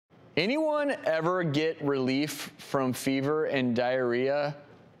Anyone ever get relief from fever and diarrhea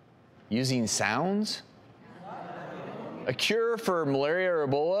using sounds? A cure for malaria or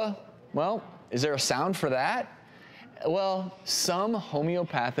Ebola? Well, is there a sound for that? Well, some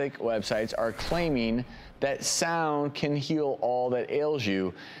homeopathic websites are claiming that sound can heal all that ails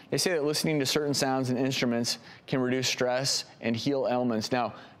you. They say that listening to certain sounds and instruments can reduce stress and heal ailments.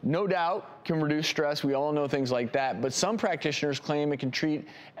 Now, no doubt can reduce stress. We all know things like that. But some practitioners claim it can treat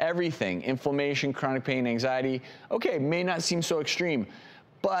everything: inflammation, chronic pain, anxiety. Okay, may not seem so extreme.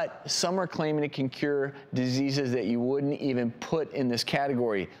 But some are claiming it can cure diseases that you wouldn't even put in this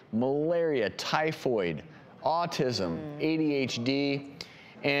category: malaria, typhoid, autism, ADHD.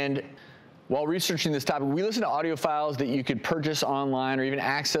 And while researching this topic, we listened to audio files that you could purchase online or even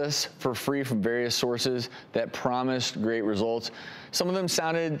access for free from various sources that promised great results. Some of them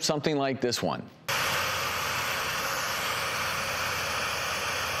sounded something like this one.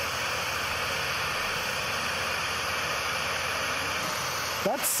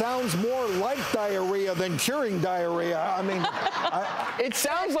 That sounds more like diarrhea than curing diarrhea. I mean, it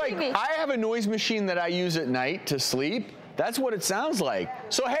sounds like I have a noise machine that I use at night to sleep. That's what it sounds like.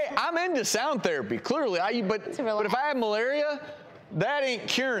 So, hey, I'm into sound therapy, clearly. But if I have malaria, that ain't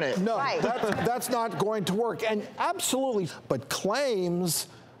curing it. No, right. that's not going to work. And absolutely, but claims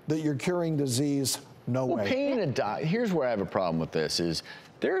that you're curing disease, no way. Paying here's where I have a problem with this is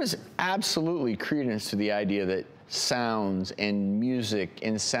there is absolutely credence to the idea that sounds and music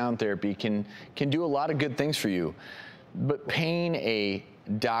and sound therapy can do a lot of good things for you. But paying a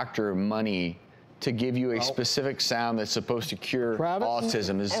doctor money to give you a specific sound that's supposed to cure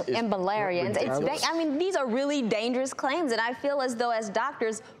autism and malaria. I mean, these are really dangerous claims, and I feel as though as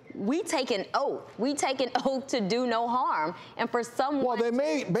doctors, we take an oath. We take an oath to do no harm. And for someone... Well, they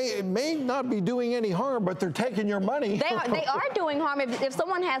may not be doing any harm, but they're taking your money. They are doing harm. If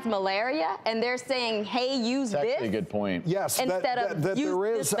someone has malaria and they're saying, hey, use That's this. actually a good point. Yes. Instead of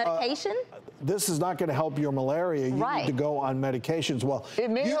use this medication. This is not going to help your malaria. You need to go on medications. Well, it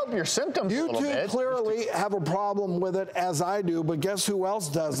may help your symptoms a little bit. You two clearly have a problem with it, as I do, but guess who else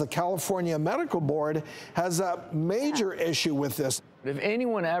does? The California Medical Board has a major issue with this. If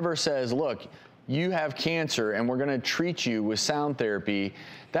anyone ever says, look, you have cancer and we're going to treat you with sound therapy,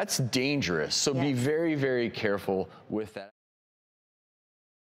 that's dangerous. So be very, very careful with that.